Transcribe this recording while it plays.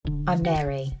I'm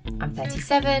Mary. I'm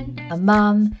 37, a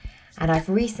mum, and I've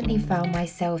recently found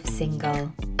myself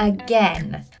single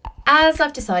again. As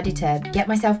I've decided to get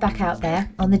myself back out there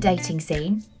on the dating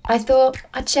scene, I thought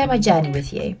I'd share my journey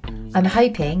with you. I'm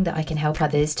hoping that I can help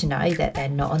others to know that they're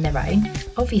not on their own.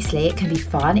 Obviously, it can be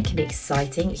fun, it can be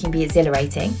exciting, it can be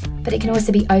exhilarating, but it can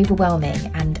also be overwhelming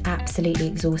and absolutely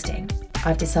exhausting.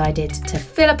 I've decided to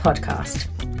fill a podcast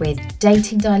with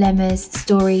dating dilemmas,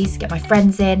 stories, get my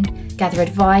friends in, gather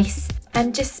advice,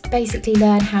 and just basically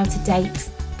learn how to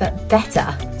date, but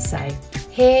better. So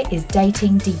here is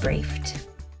Dating Debriefed.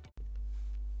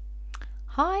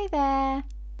 Hi there.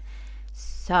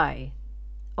 So,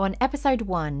 on episode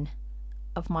 1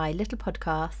 of my little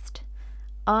podcast,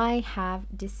 I have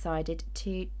decided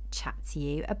to chat to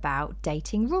you about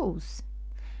dating rules.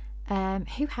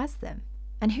 Who has them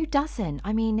and who doesn't?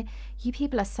 I mean, you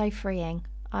people are so freeing.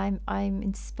 I'm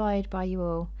inspired by you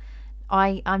all.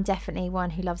 I'm definitely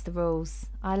one who loves the rules.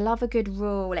 I love a good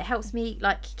rule. It helps me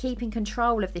keep in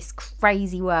control of this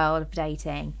crazy world of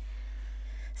dating.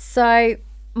 So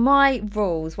my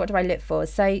rules, what do I look for?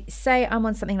 So say I'm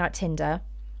on something like Tinder.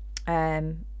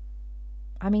 Tinder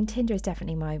is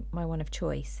definitely my one of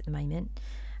choice at the moment.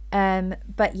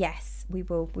 But yes, we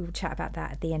will chat about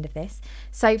that at the end of this.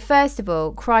 So first of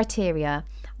all, criteria.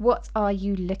 What are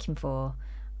you looking for?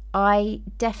 I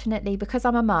definitely, because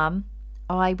I'm a mum,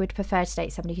 I would prefer to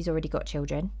date somebody who's already got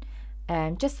children.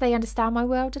 Just so they understand my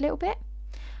world a little bit.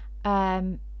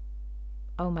 Oh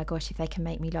my gosh, if they can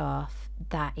make me laugh,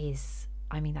 that's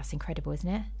incredible, isn't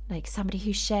it? Like somebody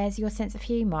who shares your sense of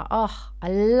humour. Oh, I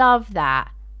love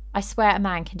that. I swear a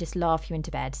man can just laugh you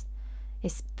into bed.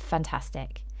 It's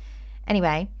fantastic.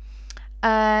 Anyway,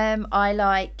 oh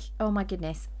my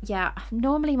goodness. Yeah,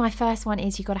 normally my first one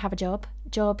is you got to have a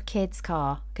job, kids,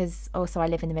 car, because also I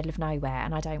live in the middle of nowhere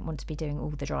and I don't want to be doing all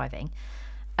the driving.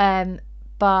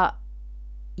 But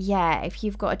yeah, if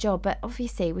you've got a job, but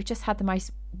obviously we've just had the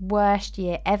most worst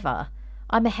year ever.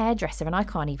 I'm a hairdresser and I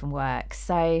can't even work.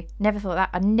 So I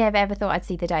never ever thought I'd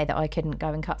see the day that I couldn't go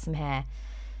and cut some hair.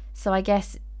 So I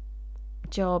guess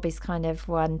job is kind of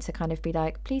one to kind of be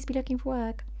like, please be looking for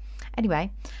work.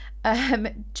 Anyway,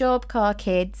 job, car,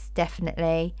 kids,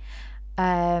 definitely.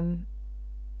 And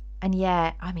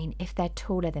yeah, if they're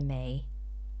taller than me,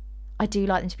 I do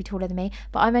like them to be taller than me,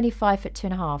 but I'm only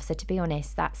 5'2.5", so to be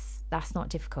honest, that's not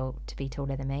difficult to be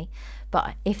taller than me.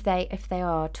 But if they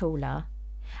are taller,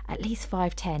 at least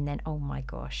 5'10", then oh my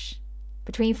gosh,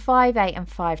 between 5'8" and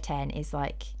 5'10" is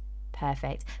like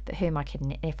perfect. But who am I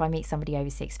kidding? If I meet somebody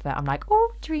over 6 foot, I'm like,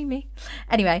 oh, dreamy.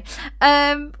 Anyway,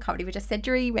 can't believe I just said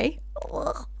dreamy.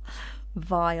 Ugh,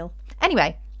 vile.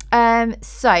 Anyway,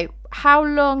 so how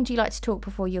long do you like to talk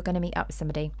before you're going to meet up with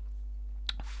somebody?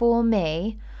 For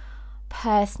me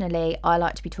personally, I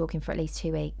like to be talking for at least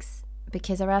 2 weeks,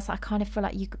 because or else I kind of feel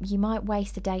like you might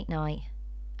waste a date night,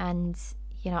 and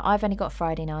I've only got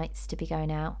Friday nights to be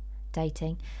going out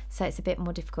dating, so it's a bit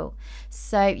more difficult.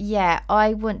 So yeah,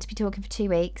 I want to be talking for 2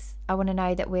 weeks. I want to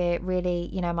know that we're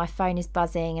really, my phone is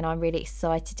buzzing and I'm really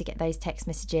excited to get those text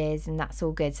messages, and that's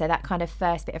all good. So that kind of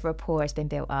first bit of rapport has been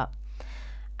built up,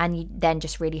 and you then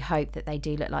just really hope that they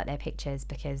do look like their pictures,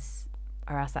 because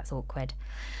or else that's awkward.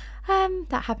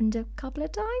 That happened a couple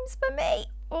of times for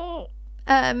me.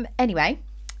 Anyway,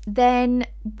 then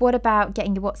what about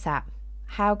getting your WhatsApp?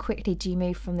 How quickly do you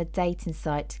move from the dating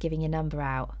site to giving your number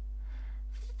out?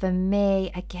 For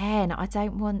me, again, I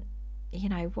don't want,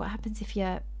 what happens if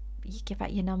you give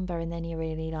out your number and then you're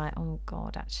really like, oh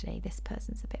God, actually, this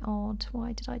person's a bit odd.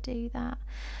 Why did I do that?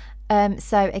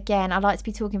 So again, I like to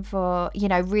be talking for,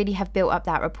 really have built up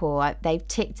that rapport. They've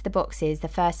ticked the boxes, the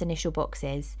first initial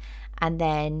boxes, and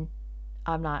then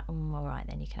I'm like, all right,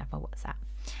 then you can have my WhatsApp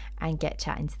and get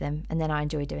chatting to them. And then I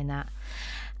enjoy doing that.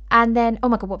 And then, oh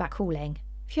my God, what about calling?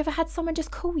 Have you ever had someone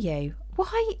just call you?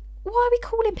 Why are we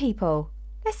calling people?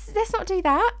 Let's not do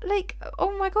that. Like,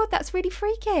 oh my God, that's really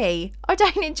freaky. I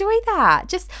don't enjoy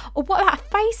that. Or what about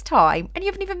FaceTime? And you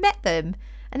haven't even met them,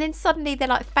 and then suddenly they're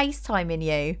like FaceTiming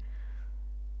you.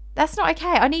 That's not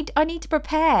okay. I need to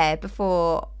prepare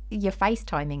before you're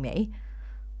FaceTiming me.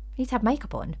 You need to have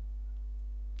makeup on.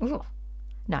 Ugh.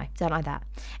 No, don't like that.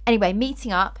 Anyway,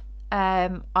 meeting up.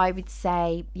 I would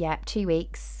say, 2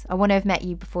 weeks. I want to have met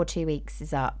you before 2 weeks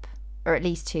is up, or at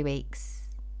least 2 weeks.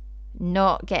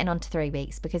 Not getting on to 3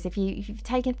 weeks, because if you've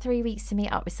taken 3 weeks to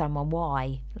meet up with someone,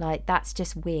 why? Like, that's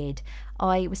just weird.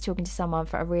 I was talking to someone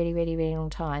for a really, really, really long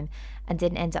time and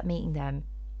didn't end up meeting them.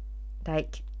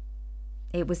 Like,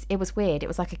 it was weird. It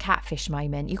was like a catfish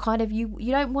moment. You kind of you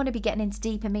don't want to be getting into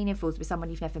deep and meaningfuls with someone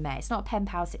you've never met. It's not a pen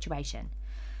pal situation.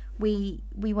 We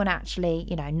want to actually,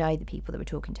 know the people that we're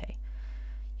talking to.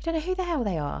 You don't know who the hell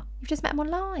they are. You've just met them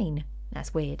online.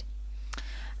 That's weird.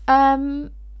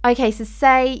 Okay, so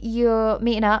say you're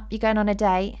meeting up, you're going on a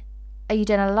date. Are you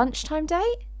doing a lunchtime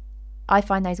date? I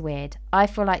find those weird. I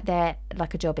feel like they're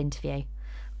like a job interview.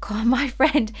 God, my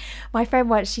friend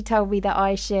once, she told me that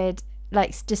I should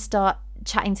like just start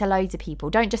chatting to loads of people.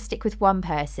 Don't just stick with one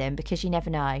person, because you never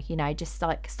know, you know, just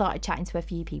like started chatting to a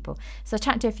few people. So I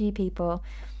chatting to a few people,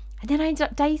 and then I ended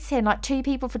up dating like 2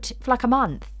 people for like a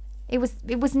month. It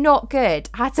was not good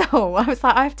at all. I was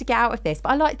like, I have to get out of this.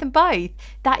 But I like them both.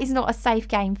 That is not a safe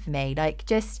game for me. Like,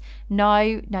 just no,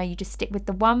 you just stick with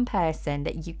the one person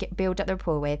that you build up the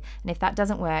rapport with. And if that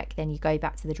doesn't work, then you go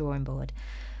back to the drawing board.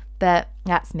 But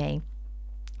that's me.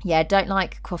 Yeah, don't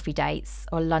like coffee dates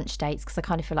or lunch dates, because I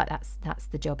kind of feel like that's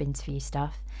the job interview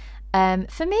stuff.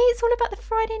 For me, it's all about the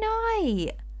Friday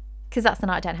night, because that's the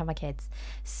night I don't have my kids.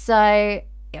 So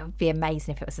it would be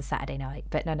amazing if it was a Saturday night,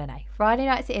 but no. Friday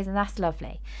nights it is, and that's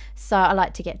lovely. So I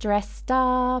like to get dressed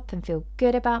up and feel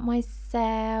good about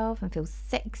myself and feel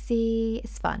sexy.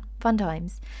 It's fun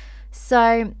times.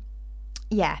 So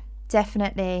yeah,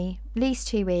 definitely at least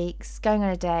 2 weeks, going on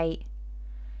a date.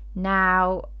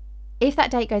 Now, if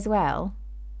that date goes well,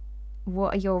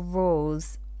 what are your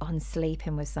rules on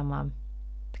sleeping with someone?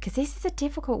 Because this is a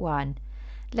difficult one.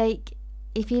 Like,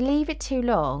 if you leave it too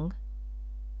long,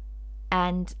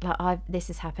 and like this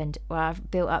has happened where I've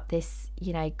built up this,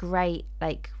 you know, great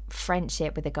like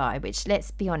friendship with a guy, which,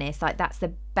 let's be honest, like that's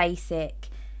the basic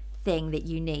thing that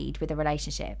you need with a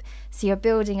relationship. So you're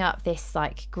building up this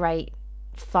like great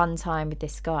fun time with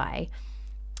this guy,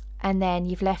 and then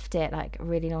you've left it like a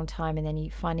really long time, and then you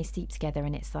finally sleep together,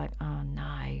 and it's like, oh no,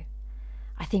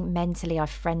 I think mentally I've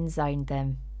friend zoned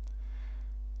them.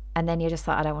 And then you're just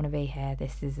like, I don't want to be here.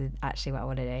 This isn't actually what I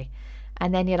want to do.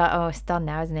 And then you're like, oh, it's done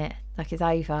now, isn't it? Like, it's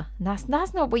over. And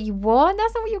that's not what you want.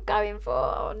 That's not what you're going for.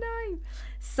 Oh, no.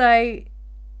 So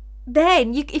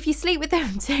then if you sleep with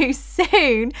them too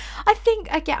soon,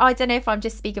 I don't know if I'm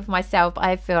just speaking for myself, but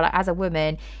I feel like as a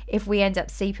woman, if we end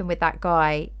up sleeping with that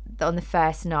guy on the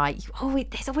first night,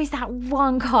 there's always that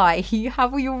one guy. You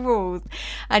have all your rules,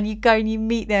 and you go and you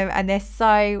meet them, and they're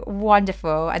so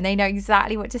wonderful, and they know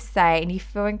exactly what to say, and you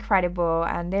feel incredible,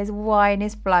 and there's wine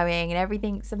is flowing, and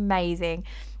everything's amazing,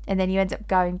 and then you end up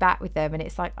going back with them, and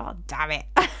it's like, oh damn it,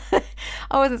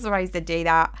 I wasn't supposed to do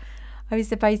that. I was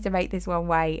supposed to make this one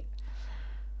wait.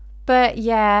 But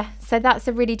yeah, so that's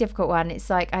a really difficult one. It's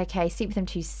like, okay, sleep with them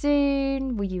too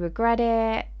soon, will you regret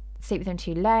it? Sleep with them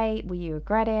too late, will you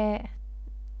regret it?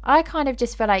 I kind of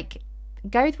just feel like,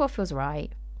 go with what feels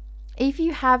right. If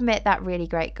you have met that really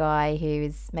great guy who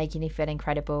is making you feel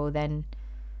incredible, then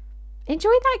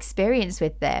enjoy that experience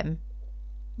with them.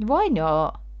 Why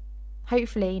not?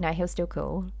 Hopefully, he'll still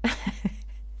cool.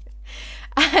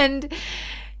 And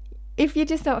if you're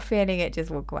just not feeling it,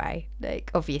 just walk away. Like,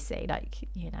 obviously,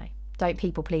 don't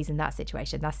people please in that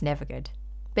situation. That's never good.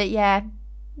 But yeah,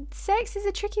 sex is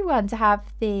a tricky one to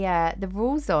have the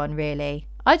rules on, really.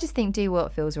 I just think do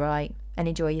what feels right and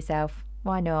enjoy yourself.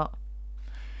 Why not?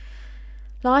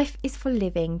 Life is for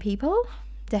living, people.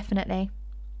 Definitely.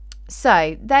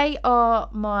 So they are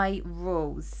my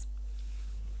rules.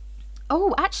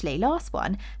 Oh, actually, last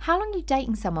one. How long are you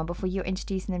dating someone before you're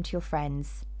introducing them to your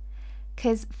friends?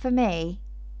 Because for me,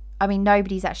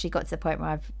 nobody's actually got to the point where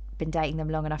I've been dating them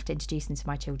long enough to introduce them to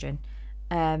my children.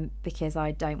 Because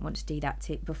I don't want to do that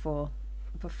before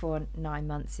 9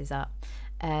 months is up.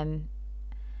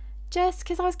 Just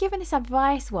because I was given this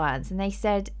advice once, and they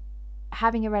said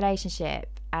having a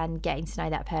relationship and getting to know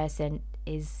that person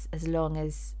is as long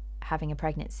as having a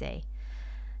pregnancy.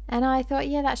 And I thought,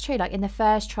 yeah, that's true. Like in the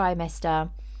first trimester,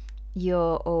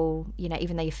 you're all,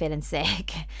 even though you're feeling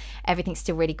sick, everything's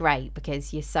still really great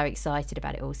because you're so excited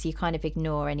about it all. So you kind of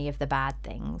ignore any of the bad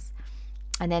things.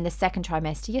 And then the second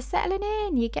trimester, you're settling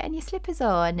in, you're getting your slippers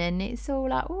on, and it's all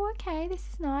like, oh, okay, this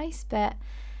is nice, but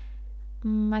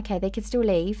okay, they could still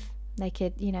leave. They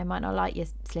could, might not like your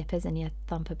slippers and your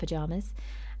thumper pajamas.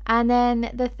 And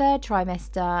then the third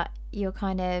trimester,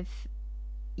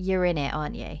 you're in it,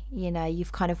 aren't you?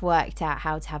 You've kind of worked out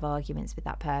how to have arguments with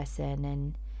that person,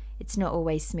 and it's not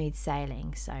always smooth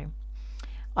sailing. So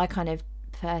I kind of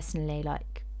personally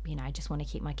just want to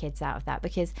keep my kids out of that,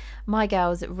 because my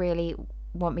girls really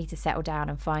want me to settle down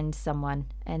and find someone,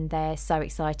 and they're so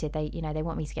excited. They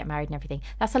want me to get married and everything.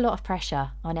 That's a lot of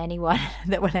pressure on anyone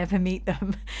that will ever meet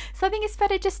them. So I think it's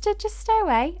better just to stay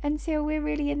away until we're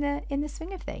really in the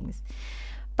swing of things.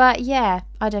 But yeah,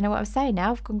 I don't know what I was saying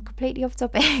now. I've gone completely off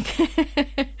topic.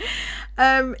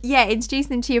 Introducing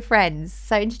them to your friends.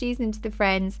 So introducing them to the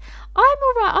friends. I'm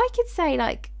all right. I could say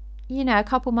a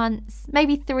couple months,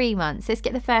 maybe 3 months. Let's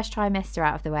get the first trimester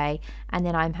out of the way, and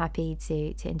then I'm happy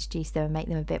to introduce them and make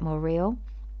them a bit more real.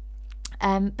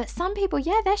 But some people,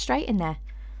 they're straight in there.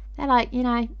 They're like,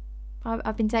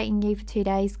 I've been dating you for 2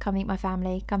 days. Come meet my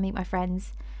family. Come meet my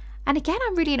friends. And again,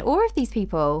 I'm really in awe of these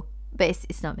people. But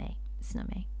it's not me. It's not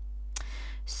me.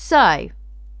 So,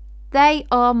 they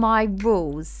are my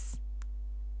rules.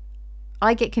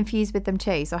 I get confused with them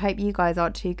too. So I hope you guys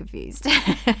aren't too confused.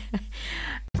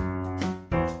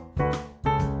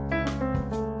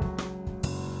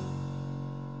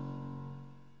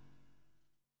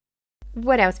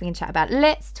 What else we can chat about?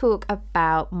 Let's talk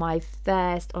about my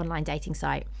first online dating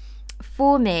site.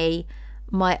 For me,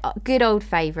 my good old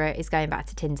favourite is going back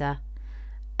to Tinder.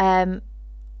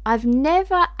 I've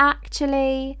never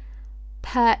actually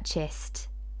purchased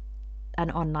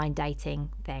an online dating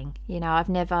thing. I've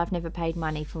never paid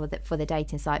money for the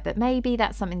dating site, but maybe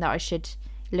that's something that I should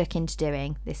look into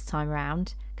doing this time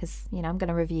around, because I'm going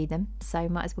to review them, so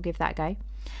might as well give that a go.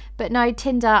 But no,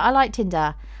 Tinder, I like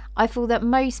Tinder. I feel that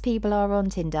most people are on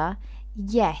Tinder.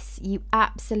 Yes, you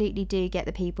absolutely do get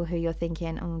the people who you're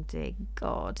thinking, oh dear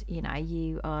God,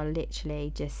 you are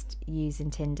literally just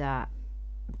using Tinder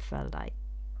for like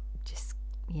just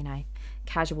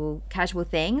casual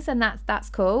things, and that's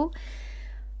cool.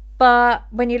 But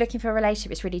when you're looking for a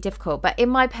relationship, it's really difficult. But in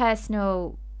my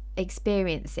personal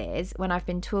experiences, when I've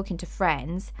been talking to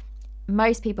friends,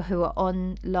 most people who are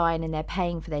online and they're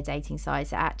paying for their dating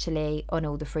sites are actually on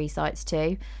all the free sites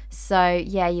too. So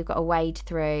you've got to wade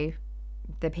through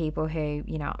the people who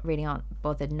really aren't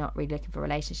bothered, not really looking for a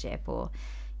relationship or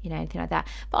anything like that.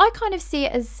 But I kind of see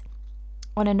it as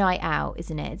on a night out,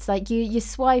 isn't it? It's like you're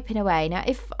swiping away. Now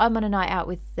if I'm on a night out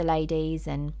with the ladies,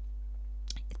 and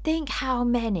think how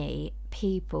many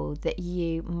single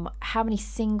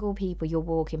people you're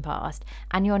walking past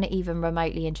and you're not even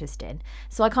remotely interested.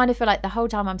 So I kind of feel like the whole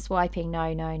time I'm swiping no,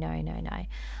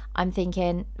 I'm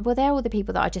thinking, well, they're all the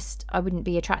people that I wouldn't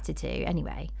be attracted to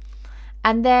anyway.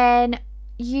 And then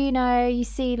you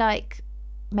see, like,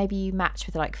 maybe you match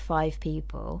with like 5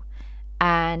 people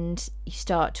and you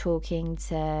start talking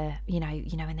to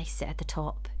when they sit at the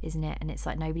top, isn't it? And it's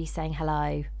like nobody's saying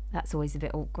hello. That's always a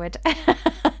bit awkward.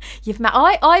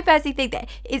 I personally think that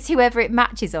it's whoever it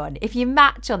matches on. If you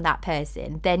match on that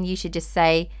person, then you should just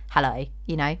say hello,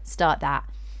 start that.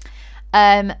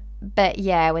 But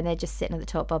when they're just sitting at the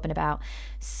top bobbing about.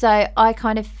 So I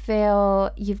kind of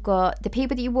feel you've got the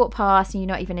people that you walk past and you're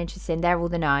not even interested in, they're all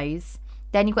the no's.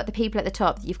 Then you've got the people at the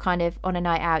top that you've kind of, on a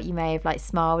night out, you may have like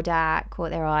smiled at, caught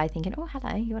their eye, thinking, oh,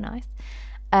 hello, you're nice.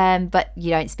 But you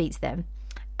don't speak to them.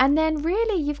 And then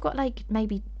really you've got like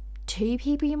maybe 2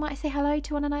 people you might say hello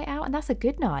to on a night out, and that's a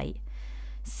good night.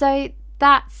 So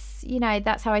that's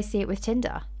how I see it with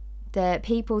Tinder. The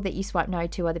people that you swipe no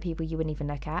to are the people you wouldn't even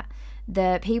look at.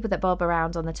 The people that bob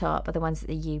around on the top are the ones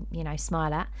that you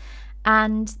smile at,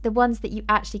 and the ones that you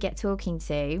actually get talking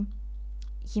to,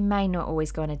 you may not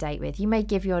always go on a date with. You may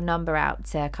give your number out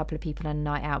to a couple of people on a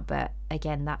night out, but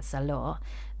again, that's a lot.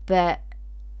 But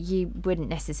you wouldn't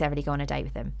necessarily go on a date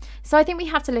with them. So I think we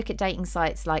have to look at dating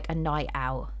sites like a night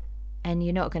out. And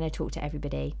you're not going to talk to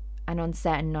everybody. And on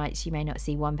certain nights, you may not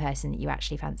see one person that you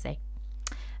actually fancy.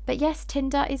 But yes,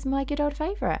 Tinder is my good old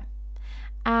favourite.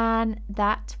 And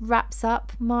that wraps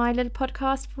up my little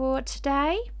podcast for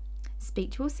today.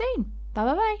 Speak to you all soon. Bye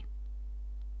bye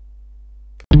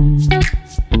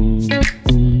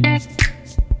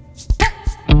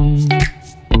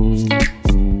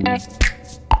bye.